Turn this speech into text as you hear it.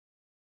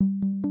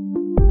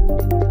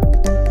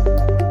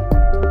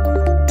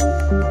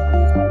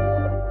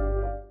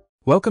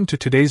Welcome to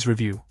today's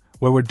review,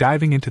 where we're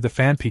diving into the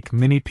FANPEEC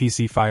Mini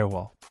PC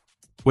Firewall.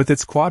 With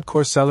its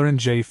quad-core Celeron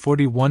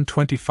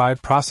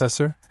J4125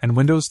 processor and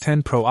Windows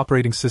 10 Pro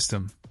operating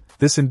system,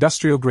 this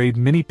industrial-grade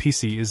mini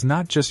PC is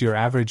not just your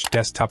average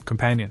desktop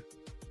companion.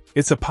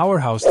 It's a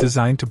powerhouse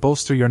designed to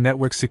bolster your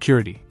network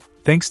security,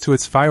 thanks to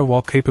its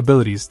firewall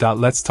capabilities.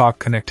 Let's talk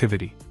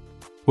connectivity.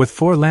 With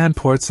 4 LAN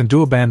ports and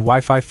dual-band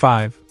Wi-Fi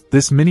 5,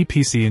 this mini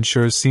PC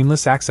ensures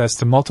seamless access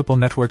to multiple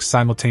networks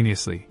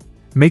simultaneously,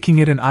 making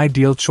it an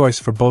ideal choice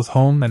for both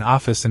home and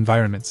office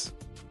environments.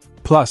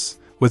 Plus,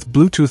 with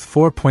Bluetooth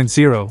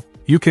 4.0,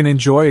 you can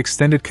enjoy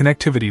extended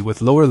connectivity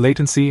with lower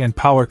latency and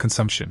power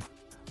consumption.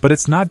 But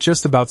it's not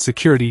just about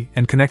security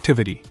and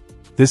connectivity.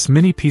 This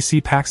mini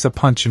PC packs a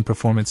punch in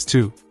performance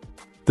too.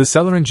 The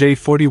Celeron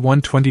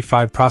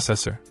J4125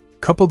 processor,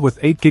 coupled with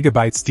 8GB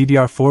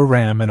DDR4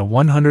 RAM and a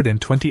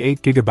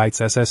 128GB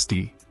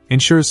SSD,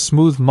 ensures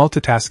smooth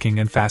multitasking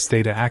and fast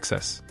data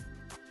access.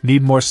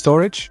 Need more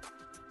storage?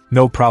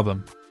 No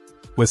problem.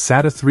 With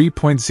SATA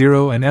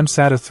 3.0 and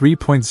mSATA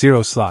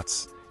 3.0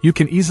 slots, you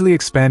can easily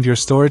expand your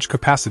storage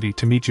capacity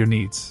to meet your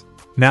needs.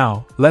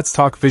 Now, let's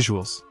talk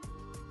visuals.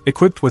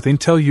 Equipped with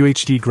Intel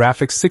UHD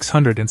Graphics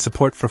 600 and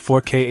support for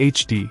 4K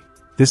HD,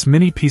 this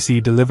mini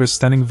PC delivers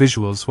stunning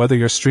visuals whether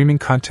you're streaming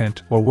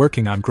content or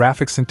working on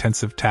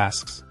graphics-intensive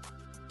tasks.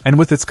 And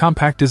with its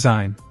compact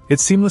design, it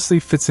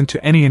seamlessly fits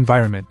into any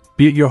environment,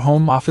 be it your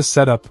home office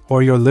setup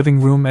or your living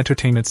room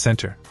entertainment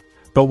center.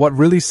 But what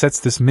really sets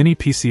this mini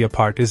PC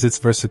apart is its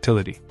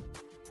versatility.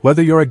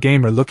 Whether you're a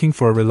gamer looking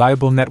for a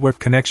reliable network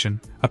connection,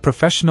 a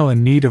professional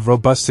in need of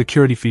robust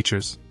security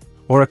features,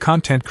 or a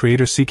content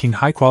creator seeking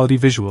high-quality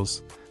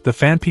visuals, the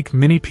FANPEEC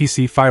Mini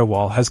PC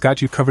Firewall has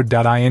got you covered.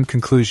 In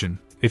conclusion,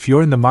 if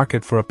you're in the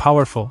market for a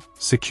powerful,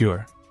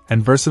 secure,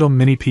 and versatile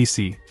mini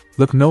PC,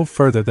 look no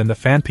further than the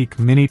FANPEEC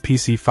Mini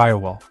PC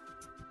Firewall.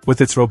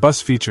 With its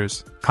robust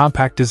features,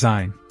 compact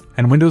design,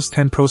 and Windows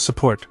 10 Pro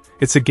support,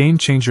 it's a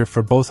game-changer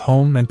for both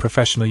home and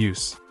professional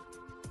use.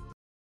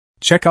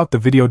 Check out the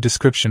video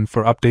description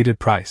for updated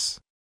price.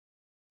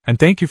 And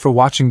thank you for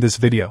watching this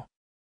video.